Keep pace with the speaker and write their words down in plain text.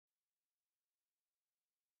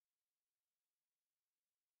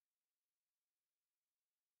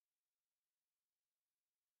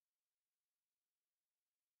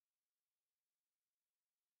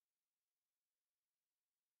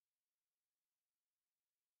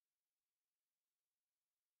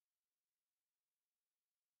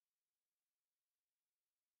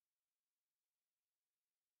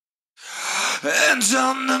And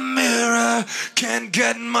on the mirror can't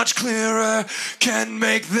get much clearer, can't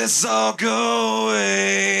make this all go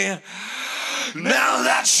away. Now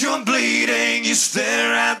that you're bleeding, you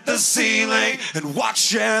stare at the ceiling and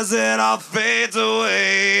watch as it all fades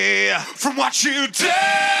away from what you do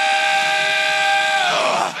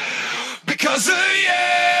because of you.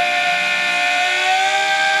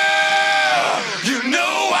 You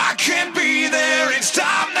know I can't be there, it's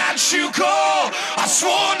time that you call. I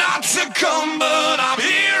swore not to come, but I'm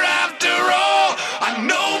here after all. I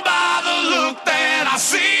know by the look that I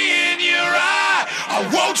see in your eye, I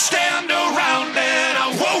won't stand around and I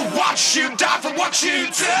won't watch you die from what you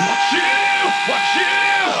do.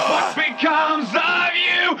 What becomes of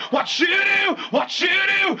you? What you do,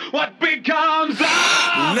 what becomes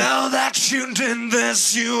of? Now that you did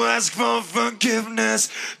this, you ask for forgiveness.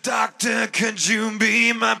 Doctor, could you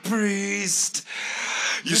be my priest?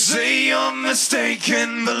 You say you're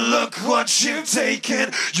mistaken, but look what you've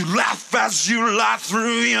taken. You laugh as you lie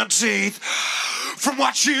through your teeth from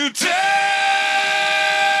what you do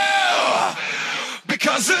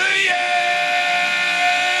because of you.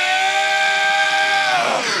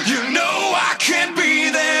 You know I can't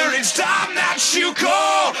be there, it's time that you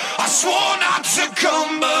call. I swore not to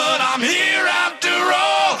come, but I'm here after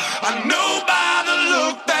all. I know by the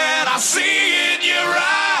look that I see in your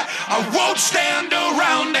eye, I won't stand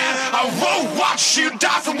around and I won't watch you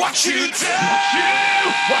die from what you do.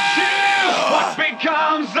 What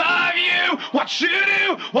becomes of you? What you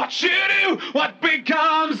do, what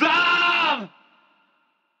becomes of?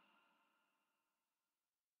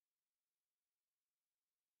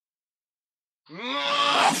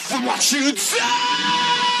 From what you do.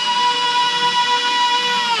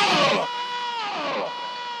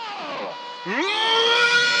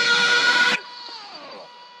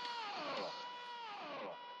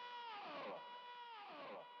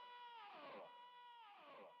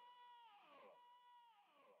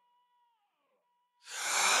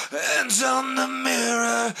 And on the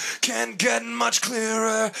mirror can't get much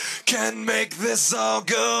clearer, can't make this all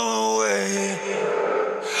go away.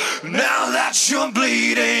 Now that you're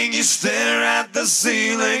bleeding, you stare at the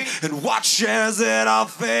ceiling and watch as it all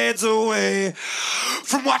fades away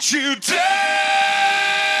from what you do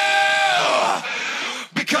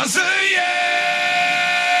because of you.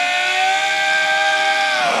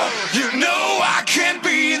 You know I can't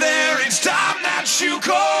be there, it's time that you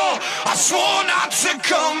call. I swore not to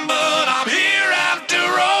come, but I'm here after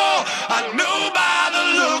all. I know by the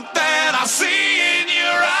look that I see in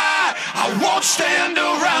your eye, I won't stand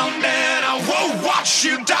around and I won't watch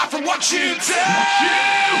you die from what you do.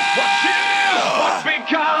 What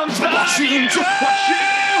becomes of you?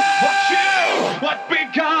 What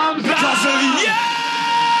becomes because of you?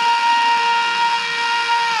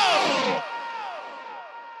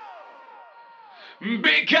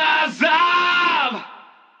 Because I